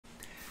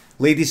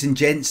Ladies and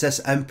gents, this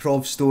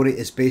improv story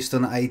is based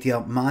on an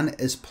idea. Man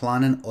is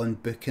planning on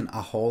booking a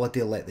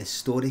holiday. Let the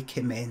story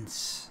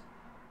commence.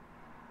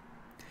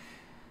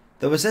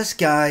 There was this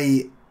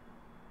guy,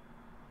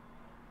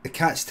 the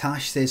Cat's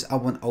Tash says, I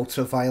want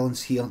ultra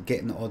violence here,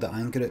 getting all the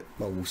anger out.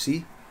 Well, we'll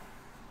see.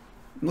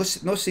 Not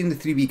seen the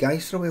 3 wee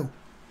guys for a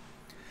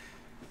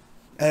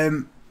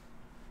while.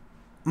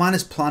 Man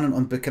is planning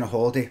on booking a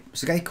holiday.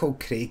 It's a guy called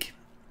Craig,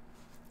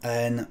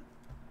 and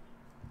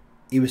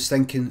he was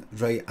thinking,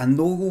 right, I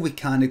know we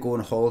can't go on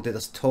holiday.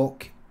 There's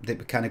talk that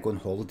we can't go on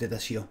holiday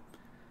this year.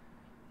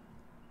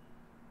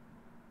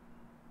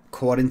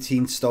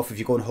 Quarantine stuff, if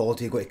you go on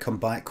holiday, you've got to come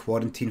back,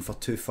 quarantine for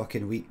 2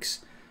 fucking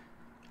weeks.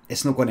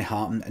 It's not going to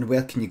happen, and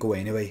where can you go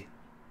anyway?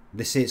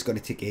 They say it's going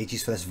to take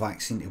ages for this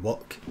vaccine to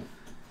work.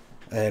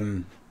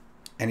 And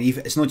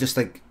even, it's not just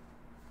like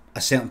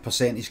a certain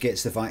percentage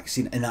gets the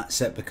vaccine and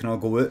that's it, we can all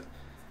go out.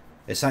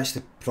 It's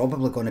actually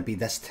probably going to be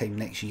this time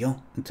next year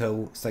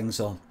until things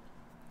are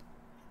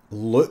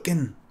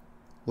looking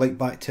like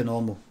back to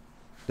normal.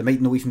 They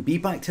might not even be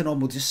back to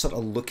normal, just sort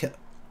of look at.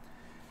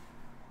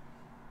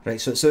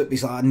 Right, so it's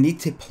like, I need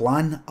to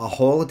plan a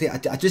holiday.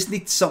 I just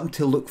need something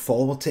to look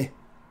forward to,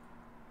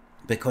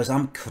 because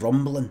I'm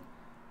crumbling.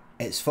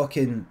 It's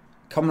fucking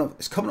coming up.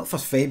 It's coming up for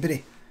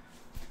February,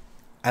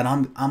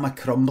 and I'm a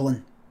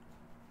crumbling.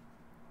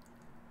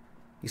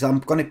 He's like, I'm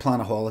going to plan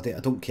a holiday.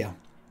 I don't care.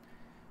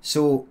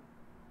 So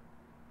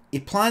he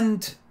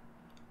planned.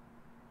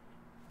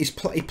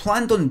 He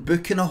planned on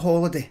booking a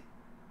holiday.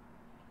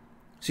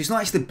 So he's not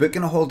actually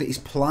booking a holiday. He's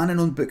planning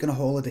on booking a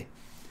holiday.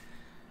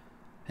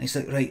 And he's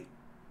like, right,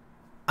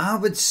 I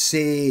would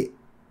say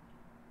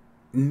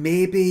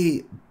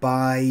maybe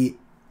by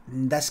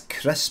this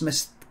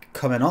Christmas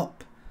coming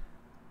up,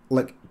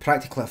 like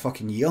practically a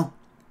fucking year,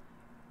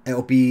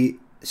 it'll be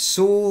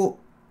so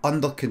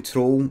under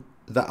control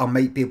that I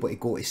might be able to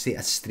go to, say,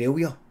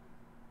 Australia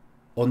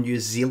or New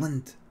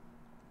Zealand,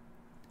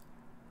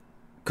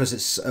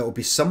 because it'll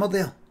be summer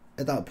there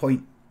at that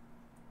point.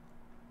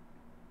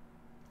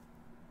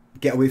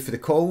 Get away for the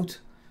cold.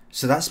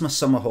 So that's my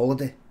summer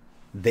holiday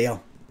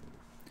there.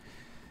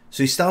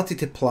 So he started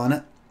to plan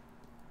it.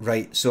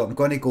 Right, so I'm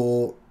going to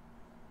go,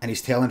 and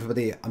he's telling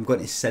everybody, I'm going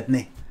to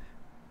Sydney.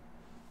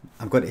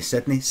 I'm going to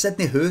Sydney.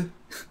 Sydney who?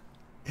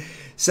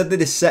 Sydney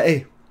the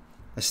city,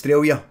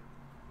 Australia.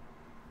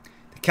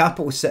 The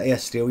capital city,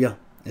 Australia.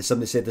 And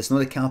somebody said, it's not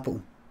the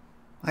capital.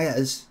 Aye, it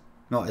is.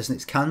 No, it isn't.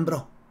 It's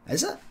Canberra.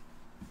 Is it?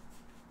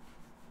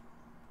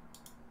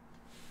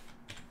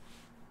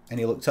 And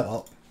he looked it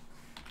up.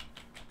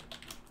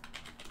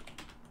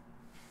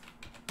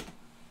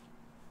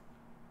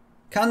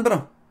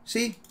 Canberra.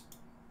 See?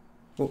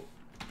 Oh.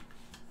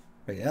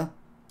 Right there.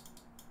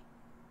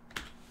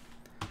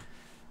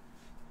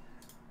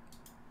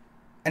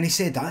 And he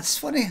said, that's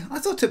funny. I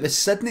thought it was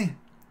Sydney.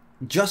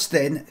 Just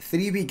then,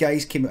 3 wee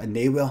guys came out of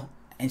nowhere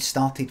and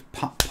started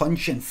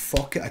punching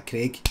fuck at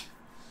Craig.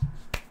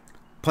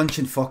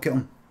 Punching fuck at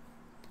him.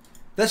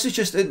 This was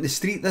just out in the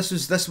street. This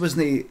was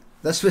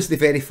the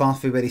very far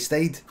from where he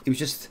stayed. He was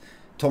just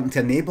talking to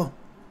a neighbour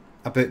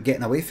about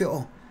getting away from it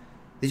all.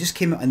 They just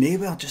came out of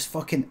nowhere, just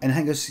fucking, and I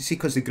think it was, see,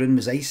 because the ground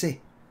was icy,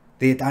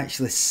 they had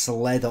actually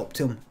slid up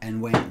to him and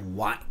went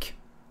whack.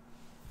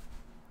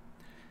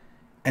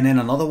 And then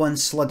another one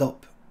slid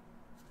up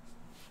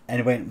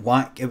and went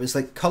whack. It was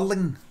like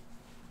curling.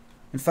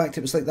 In fact,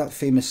 it was like that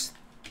famous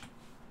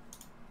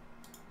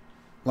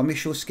Limmy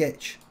show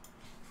sketch.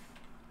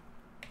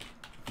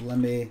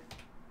 Limmy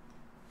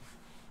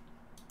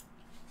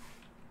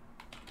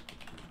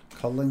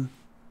curling.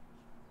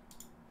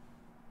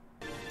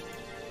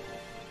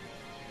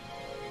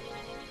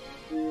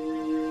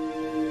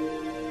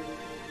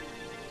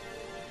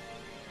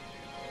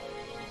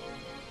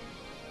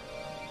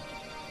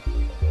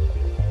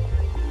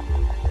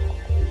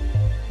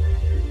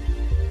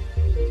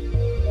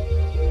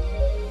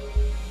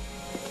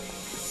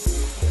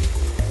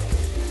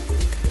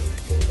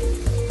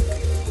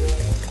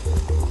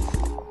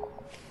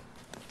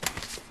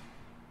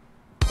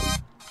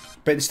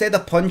 But instead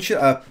of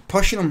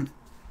pushing him,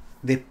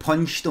 they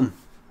punched him.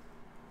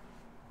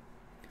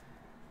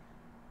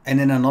 And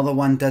then another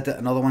one did it,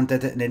 and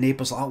the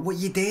neighbour's like, what are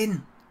you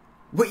doing?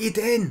 What are you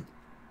doing?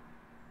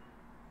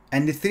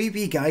 And the 3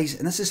 wee guys,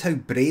 and this is how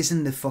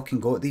brazen they fucking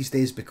got these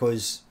days,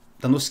 because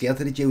they're not scared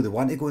of the jail, they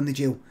want to go in the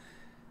jail.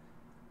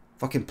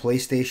 Fucking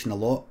PlayStation a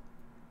lot.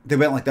 They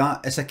went like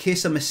that. It's a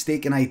case of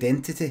mistaken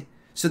identity.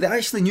 So they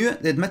actually knew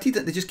it, they admitted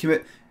it, they just came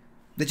out,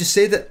 they just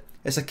said it.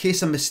 It's a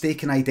case of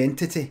mistaken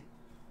identity.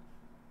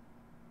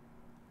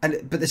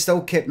 But they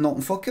still kept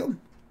knocking fuck at him.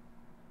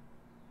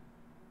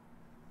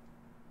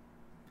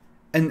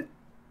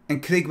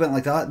 And Craig went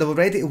like that. They were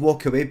ready to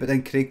walk away, but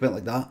then Craig went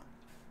like that.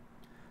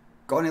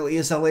 Gonna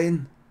leave us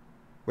alone.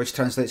 Which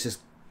translates as,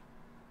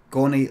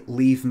 gonna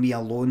leave me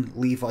alone,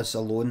 leave us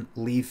alone,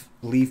 leave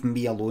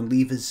me alone,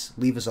 leave us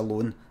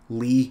alone,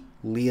 leave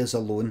us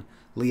alone,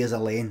 leave us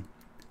alone,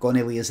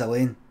 gonna leave us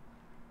alone.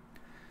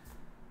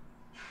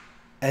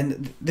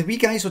 And the wee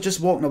guys were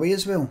just walking away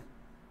as well.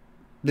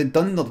 They'd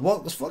done their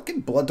work. There's fucking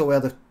blood all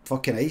over the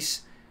fucking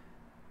ice.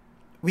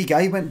 wee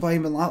guy went by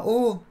and went like,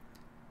 oh,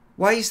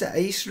 why is the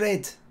ice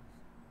red?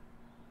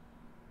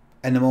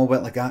 And them all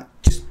went like that.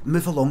 Just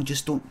move along,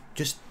 just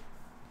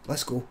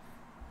let's go.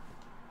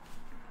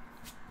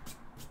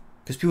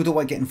 Because people don't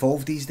want to get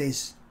involved these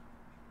days.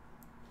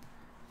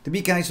 The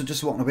wee guys were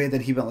just walking away,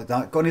 then he went like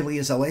that, gonna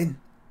leave us a lane.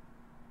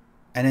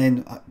 And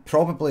then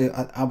probably,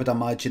 I would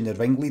imagine the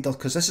ringleader,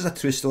 because this is a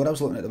true story, I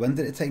was looking at the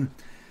window at the time.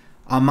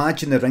 I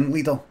imagine the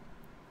ringleader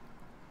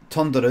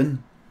turned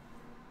around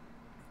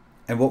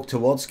and walked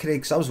towards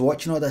Craig. So I was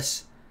watching all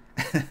this.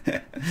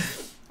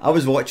 I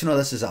was watching all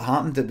this as it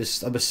happened. I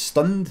was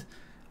stunned,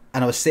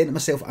 and I was saying to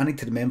myself, I need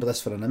to remember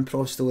this for an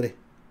improv story.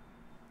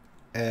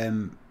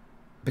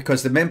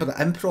 Because remember, the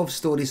improv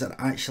stories are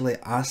actually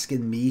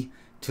asking me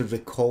to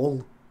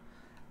recall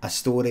a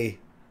story,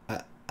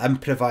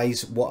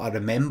 improvise what I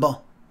remember,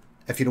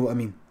 if you know what I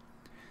mean.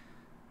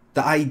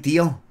 The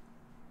idea,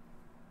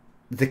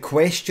 the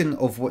question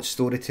of what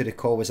story to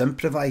recall was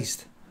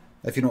improvised,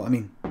 if you know what I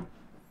mean.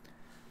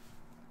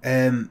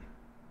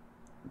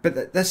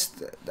 But this,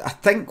 I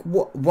think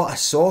what I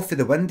saw for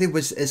the window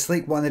was, it's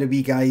like one of the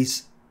wee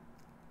guys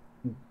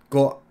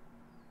got,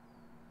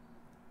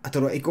 I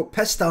don't know, he got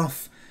pissed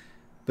off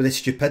with the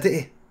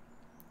stupidity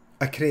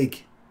of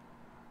Craig,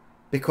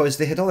 because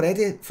they had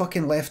already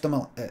fucking left him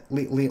alone,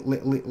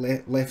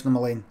 left him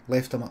alone,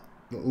 left him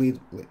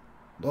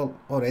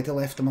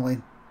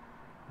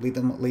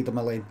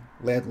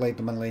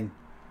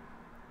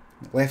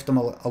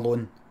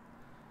alone.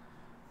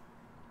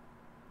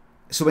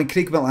 So when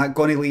Craig went like,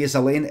 gonna leave us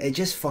alone, it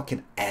just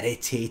fucking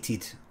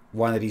irritated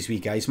one of these wee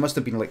guys. Must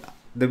have been like,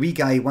 the wee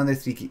guy, one of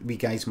the three wee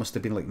guys must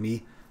have been like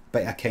me,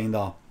 but a kind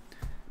of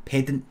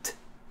pedant.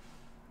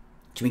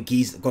 Do you mean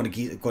he's gonna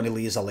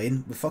leave us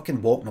alone? We're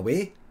fucking walking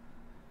away.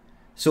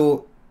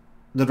 So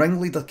the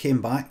ringleader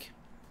came back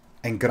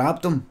and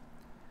grabbed him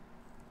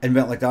and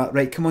went like that,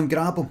 right, come on,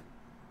 grab him.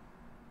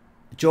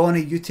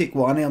 Johnny, you take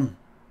one of them.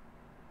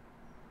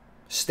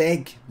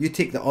 Steg, you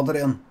take the other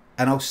one,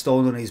 and I'll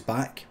stand on his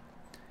back.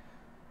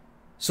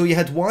 So you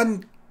had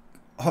one,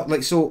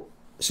 like, so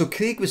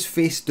Craig was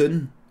face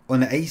down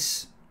on the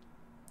ice,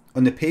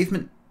 on the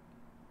pavement,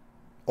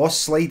 all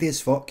slidey as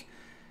fuck,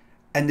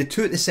 and the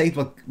two at the side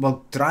were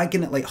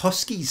dragging it like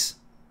huskies.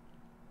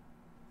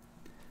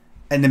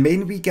 And the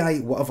main wee guy,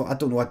 whatever, I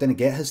don't know, I didn't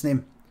get his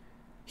name,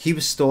 he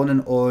was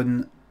standing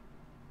on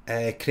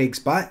Craig's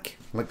back,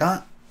 like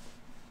that.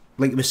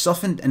 Like he was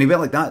surfing, and he went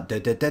like that. Da,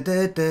 da, da,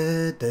 da,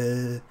 da,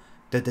 da,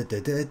 da, da,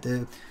 da,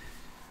 da.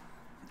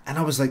 And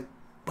I was like,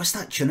 what's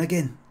that tune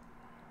again?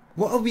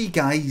 What are we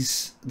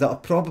guys that are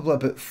probably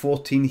about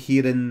 14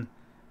 here in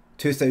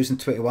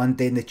 2021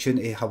 doing the tune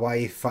to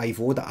Hawaii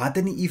 5-0 that I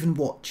didn't even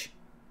watch?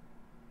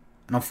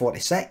 And I'm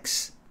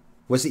 46.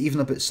 Was it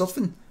even about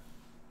surfing?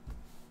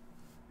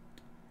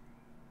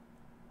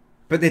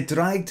 But they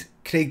dragged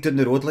Craig down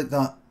the road like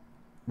that,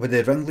 with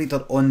the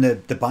ringleader on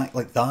the back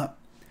like that.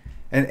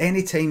 And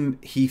any time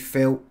he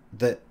felt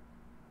that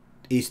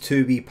his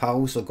two wee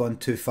pals were going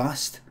too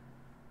fast,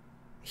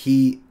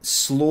 he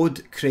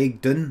slowed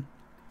Craig down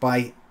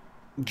by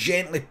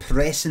gently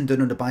pressing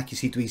down on the back of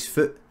his head with his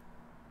foot.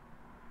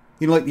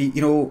 You know, like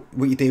you know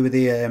what you do with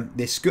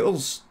the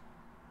scooters.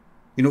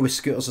 You know, with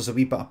scooters there's a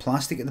wee bit of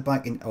plastic at the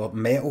back or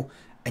metal,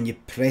 and you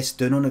press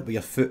down on it with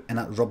your foot, and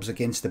that rubs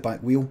against the back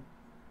wheel.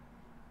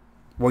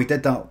 Well, he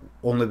did that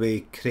only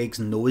with Craig's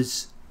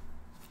nose.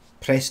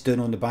 Pressed down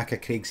on the back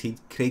of Craig's head.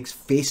 Craig's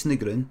facing the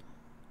ground.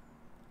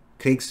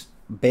 Craig's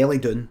belly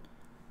down.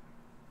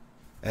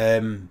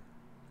 And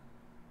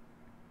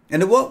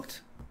it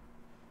worked.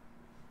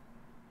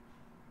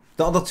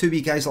 The other two wee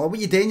guys are like, what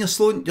are you doing? You're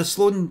slowing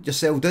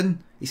yourself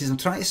down. He says, I'm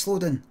trying to slow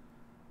down.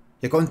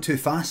 You're going too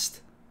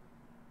fast.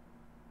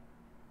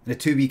 And the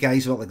two wee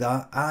guys were like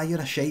that. Ah,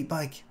 you're a shite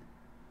bag.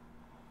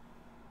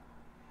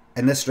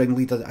 And this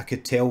ringleader, I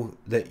could tell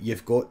that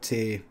you've got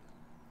to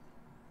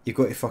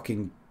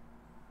fucking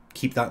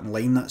keep that in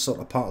line, that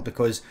sort of part,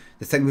 because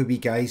the thing with wee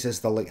guys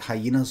is they're like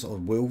hyenas or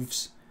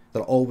wolves.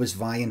 They're always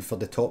vying for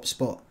the top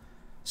spot.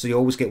 So you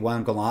always get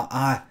one going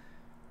like,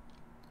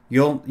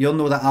 you're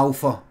no the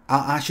alpha.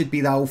 I should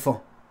be the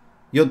alpha.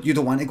 You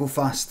don't want to go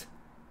fast.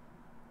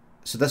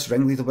 So this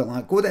ringleader went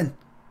like, go then.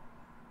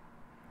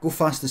 Go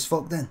fast as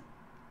fuck then.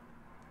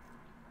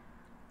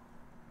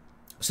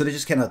 So they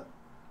just kind of,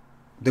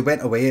 they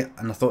went away,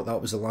 and I thought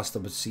that was the last I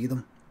would see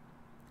them.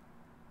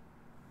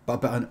 But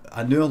about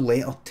an hour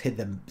later,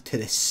 to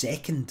the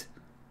second,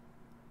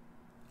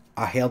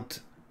 I heard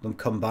them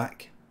come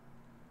back.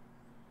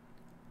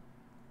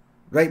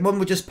 Right, Mum,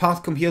 we just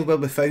parked him here where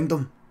we found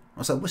him. I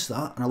was like, what's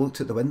that? And I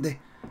looked at the window,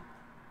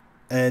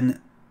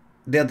 and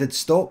there they'd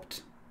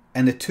stopped,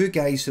 and the two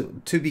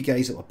wee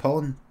guys that were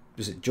pulling,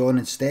 was it John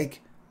and Steg?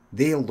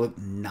 They looked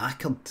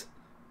knackered.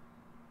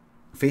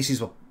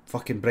 Faces were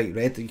fucking bright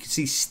red. You could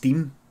see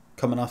steam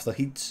coming off their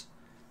heads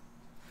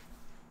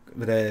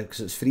because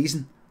it's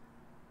freezing.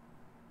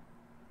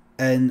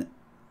 And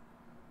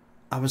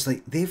I was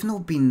like, they've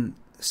not been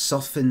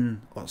surfing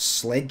or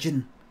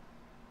sledging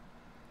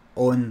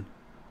on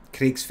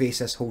Craig's face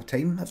this whole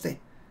time, have they?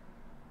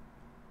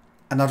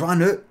 And I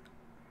ran out,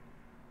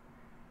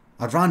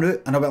 I ran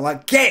out and I went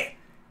like, get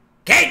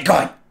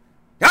going,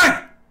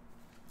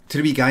 to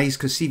the wee guys,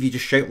 because see if you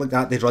just shout like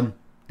that, they run,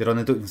 they don't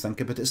even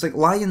think about it. It's like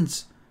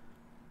lions.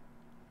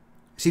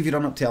 See if you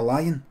run up to a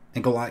lion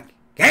and go like,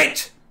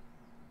 get!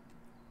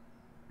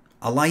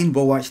 A lion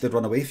will actually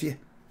run away from you.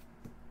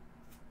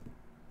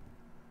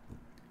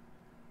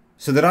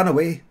 So they ran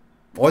away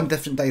on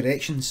different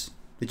directions.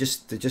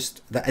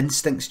 The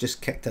instincts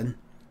just kicked in.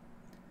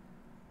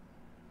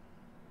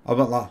 I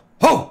went like,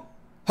 ho!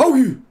 Ho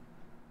you!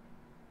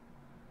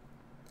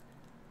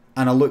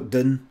 And I looked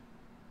down.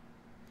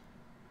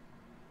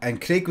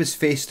 And Craig was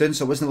face down,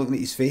 so I wasn't looking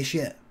at his face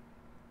yet.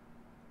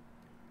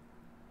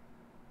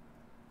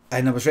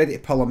 And I was ready to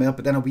pull him out,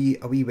 but then a wee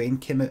Wayne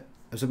came out.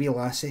 It was a wee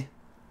lassie.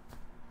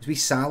 It was wee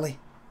Sally.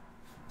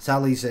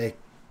 Sally's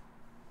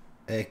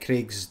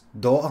Craig's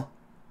daughter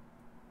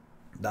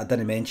that I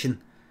didn't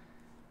mention.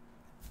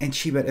 And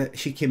she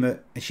came out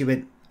and she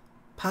went,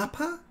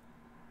 Papa?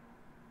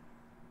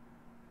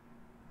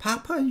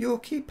 Papa, you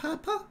okay,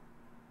 Papa?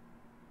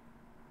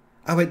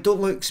 I went,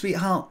 don't look,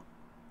 sweetheart.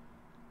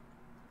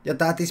 Your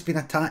daddy's been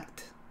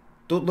attacked.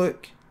 Don't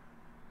look.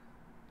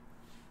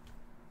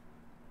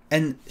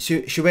 And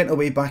she went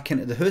away back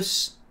into the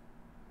house.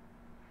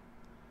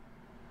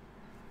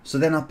 So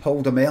then I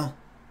pulled him out.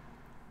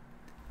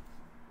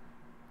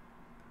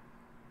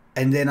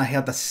 And then I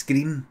heard a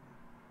scream.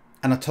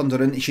 And I turned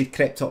around and she'd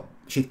crept up.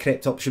 She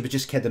was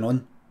just kidding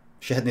on.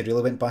 She hadn't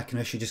really went back in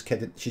her. She just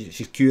kidded.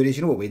 She's curious.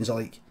 You know what Wayne's are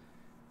like.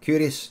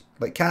 Curious.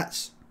 Like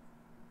cats.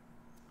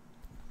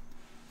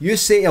 You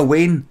say to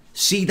Wayne,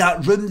 see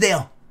that room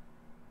there?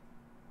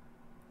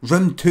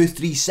 Room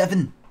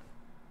 237.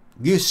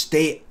 You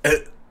stay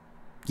out.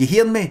 You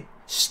hear me?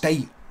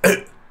 Stay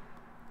out.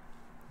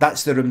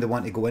 That's the room they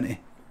want to go into.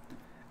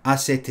 I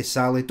said to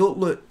Sally, don't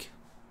look.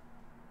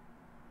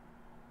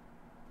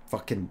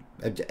 Fucking,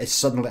 I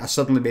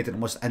suddenly made it the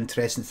most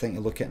interesting thing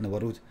to look at in the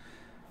world.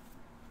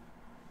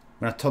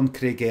 When I turned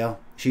Craig out,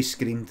 she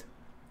screamed.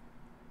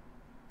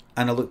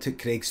 And I looked at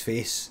Craig's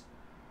face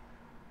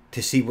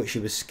to see what she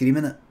was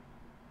screaming at.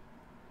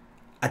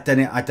 I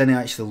didn't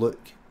actually look.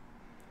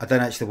 I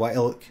didn't actually want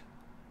to look.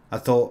 I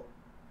thought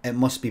it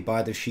must be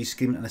bad if she's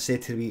screaming. And I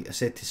said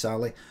to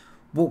Sally,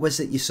 what was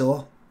it you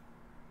saw?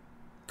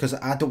 Because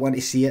I don't want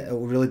to see it. It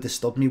will really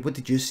disturb me. What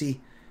did you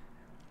see?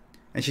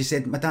 And she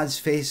said, my dad's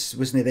face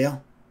wasn't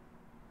there.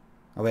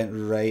 I went,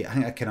 right, I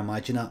think I can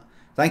imagine that.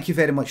 Thank you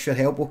very much for your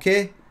help,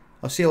 okay?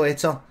 I'll see you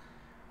later.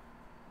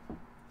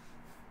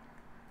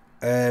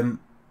 And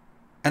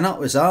that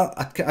was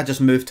that. I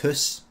just moved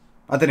house.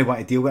 I didn't want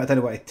to deal with it. I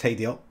didn't want to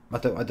tidy up. I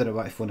didn't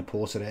want to phone the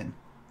police or anything.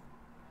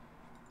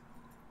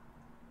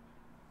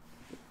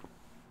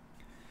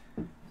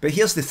 But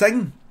here's the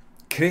thing.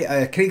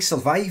 Craig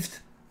survived.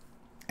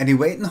 And he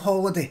went on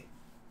holiday.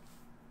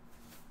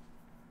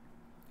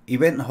 He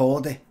went on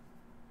holiday.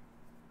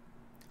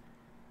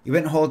 He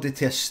went on holiday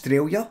to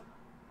Australia.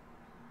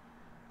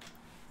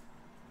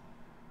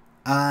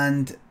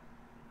 And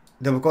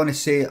they were going to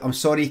say, I'm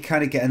sorry, you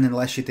can't get in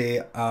unless you do,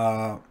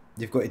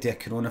 you've got to do a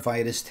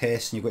coronavirus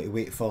test and you've got to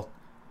wait for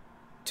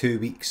 2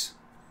 weeks.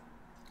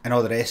 And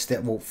all the rest of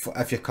it. Well,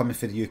 if you're coming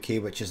for the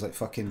UK, which is like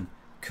fucking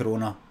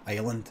Corona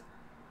Island.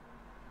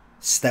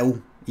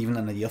 Still, even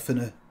in a year from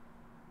now.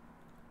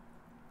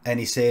 And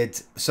he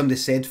said, somebody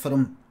said for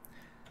him,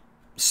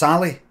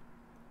 Sally,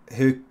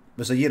 who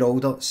was a year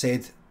older,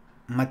 said,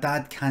 my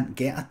dad can't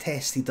get a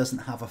test, he doesn't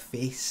have a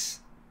face.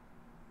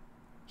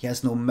 He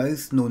has no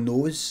mouth, no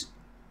nose,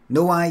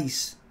 no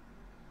eyes,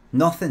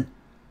 nothing.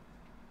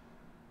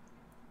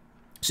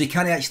 So he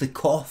can't actually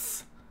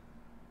cough.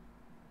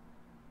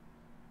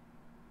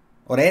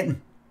 Or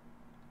anything.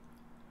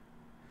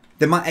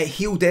 It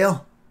healed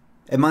air.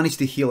 It managed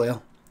to heal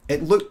air.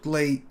 It looked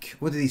like,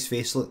 what did his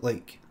face look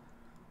like?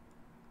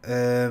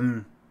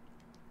 It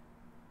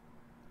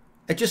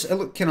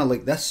looked kind of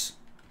like this.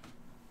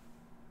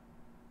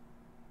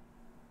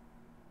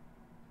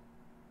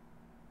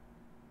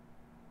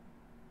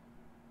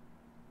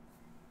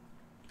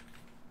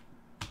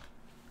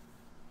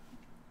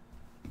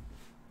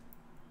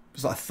 It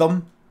was like a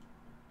thumb.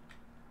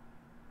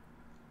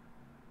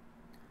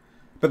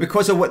 But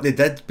because of what they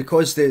did,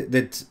 because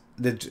it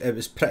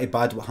was pretty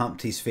bad what happened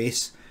to his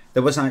face,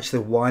 there wasn't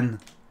actually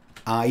one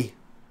eye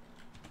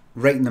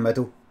right in the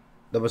middle.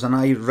 There was an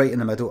eye right in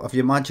the middle. If you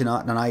imagine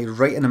that, an eye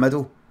right in the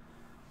middle,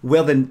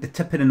 where the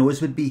tip of the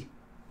nose would be.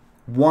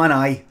 One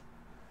eye.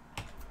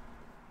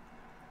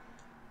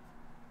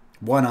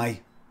 One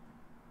eye.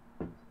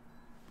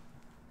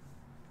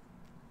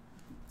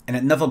 And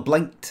it never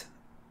blinked.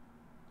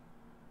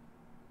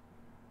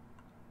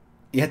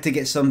 You had to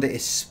get somebody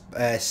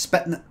to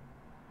spit in it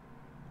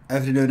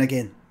every now and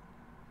again.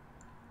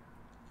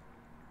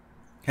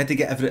 Had to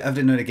get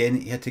every now and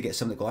again. You had to get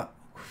somebody to go like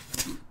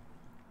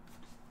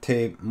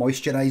to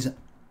moisturise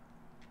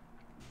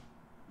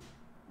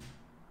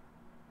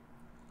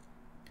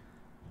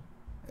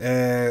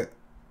it.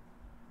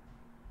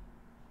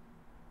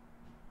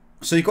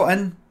 So he got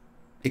in,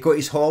 he got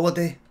his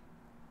holiday,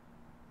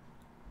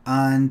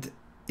 and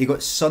he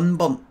got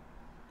sunburnt.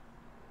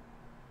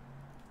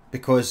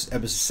 because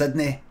it was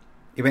Sydney.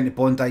 He went to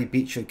Bondi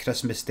Beach on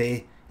Christmas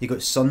Day. He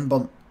got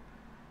sunburnt.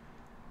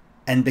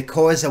 And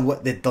because of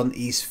what they'd done to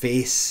his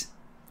face,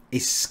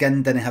 his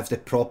skin didn't have the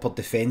proper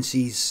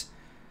defences.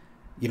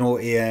 You know,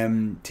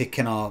 to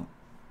kind of,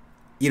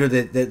 you know,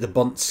 the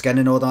burnt skin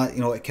and all that,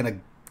 you know, it kind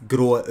of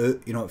grow it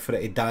out, you know, for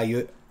it to die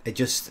out.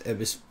 It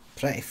was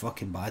pretty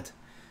fucking bad.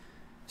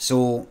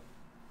 So,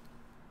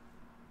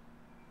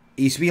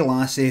 his wee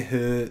lassie,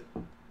 who,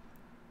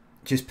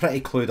 she's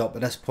pretty clued up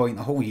at this point,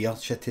 a whole year,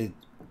 she had to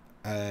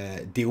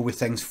deal with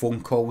things,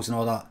 phone calls and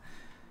all that.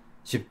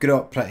 She grew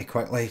up pretty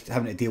quickly,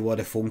 having to deal with all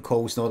the phone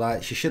calls and all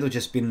that. She should have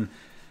just been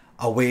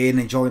away and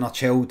enjoying her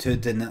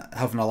childhood and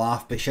having a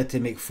laugh, but she had to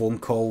make phone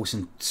calls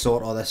and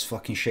sort all this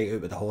fucking shit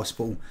out with the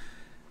hospital.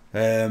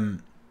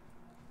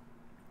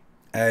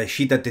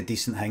 She did the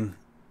decent thing.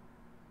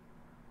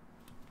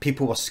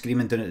 People were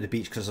screaming down at the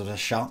beach because there was a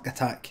shark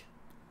attack.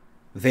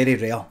 Very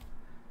rare.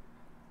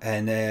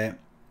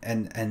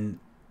 And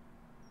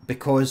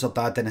because her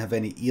dad didn't have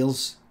any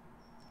ears,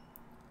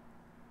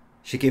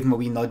 she gave him a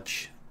wee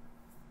nudge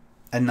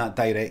in that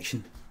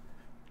direction.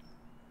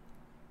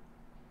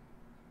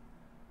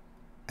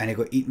 And he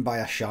got eaten by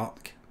a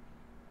shark.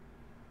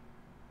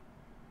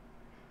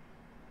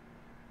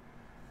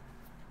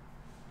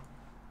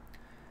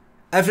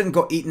 Everything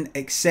got eaten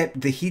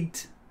except the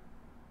head.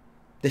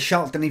 The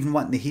shark didn't even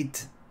want the head.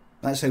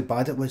 That's how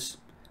bad it was.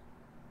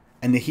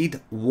 And the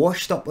head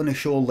washed up on the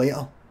shore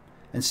later,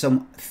 and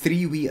some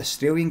 3 wee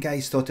Australian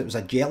guys thought it was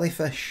a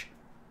jellyfish.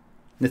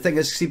 And the thing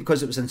is, see,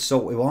 because it was in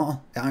salty water,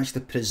 it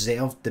actually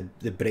preserved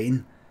the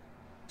brain.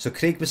 So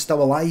Craig was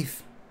still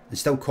alive and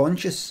still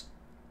conscious.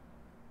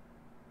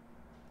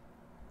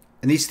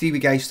 And these 3 wee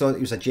guys thought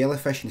it was a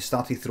jellyfish, and they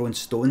started throwing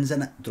stones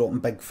in it,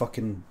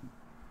 dropping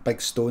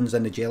big stones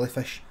in the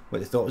jellyfish, what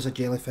they thought was a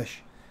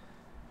jellyfish.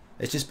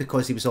 It's just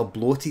because he was all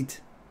bloated.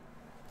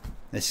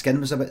 His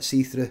skin was a bit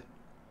see-through.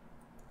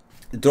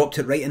 They dropped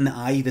it right in the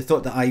eye. They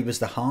thought the eye was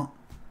the heart.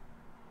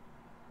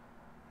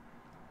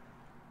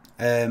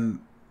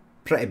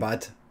 Pretty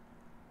bad.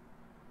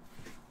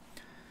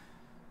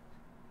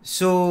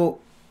 So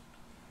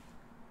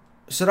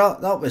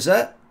that was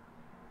it.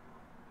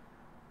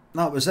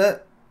 That was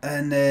it.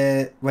 And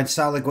when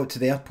Sally got to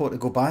the airport to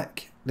go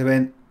back, they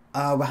went,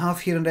 we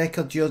have here on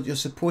record you're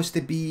supposed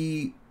to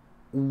be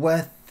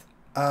with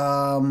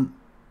a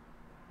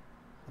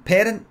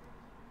parent,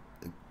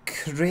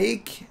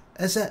 Craig,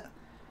 is it?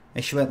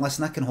 And she went,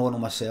 listen, I can handle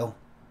myself.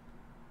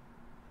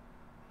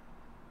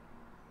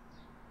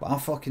 But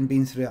I've fucking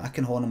been through it, I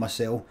can handle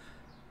myself.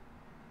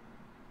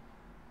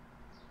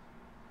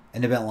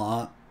 And they went like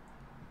that.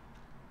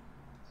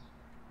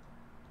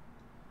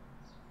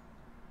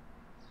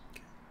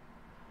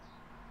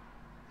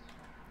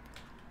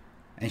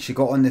 And she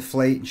got on the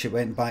flight and she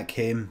went back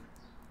home,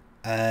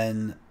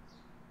 and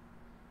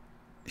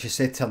she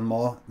said to her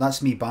ma,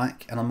 that's me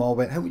back. And her ma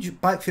went, how would you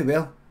back for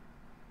where?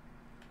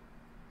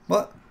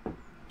 What?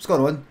 What's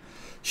going on?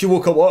 She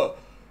woke up, what?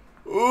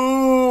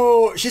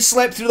 Oh, she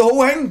slept through the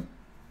whole thing.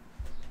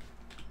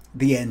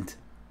 The end.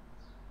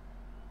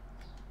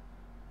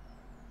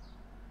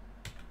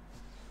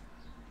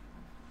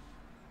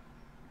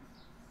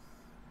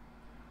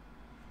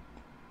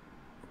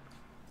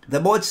 The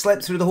mod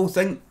slept through the whole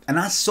thing, and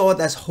I saw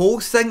this whole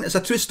thing. It's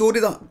a true story,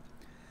 that.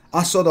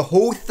 I saw the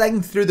whole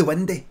thing through the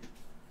window.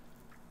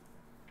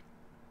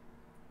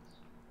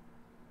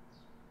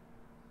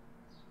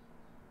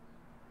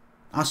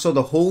 I saw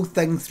the whole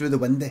thing through the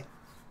window.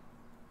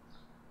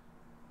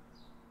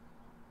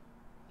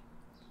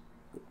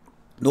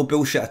 No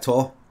bullshit at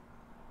all.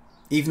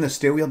 Even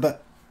Australia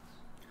bit.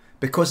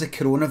 Because of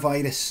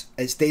coronavirus,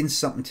 it's doing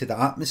something to the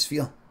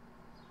atmosphere.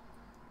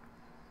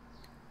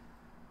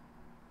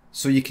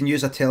 So you can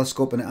use a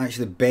telescope and it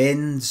actually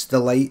bends the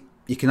light.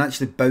 You can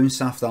actually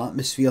bounce off the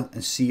atmosphere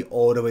and see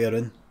all the way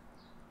around.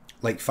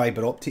 Like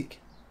fibre optic.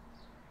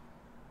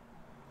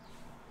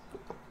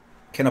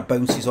 Kind of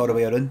bounces all the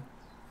way around.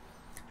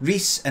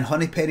 Reese and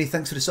Honeypenny,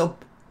 thanks for the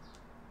sub.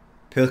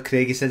 Poor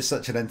Craig, he said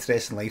such an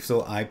interesting life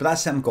though. Aye, but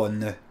that's him gone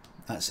now.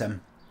 That's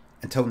him.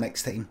 Until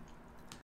next time.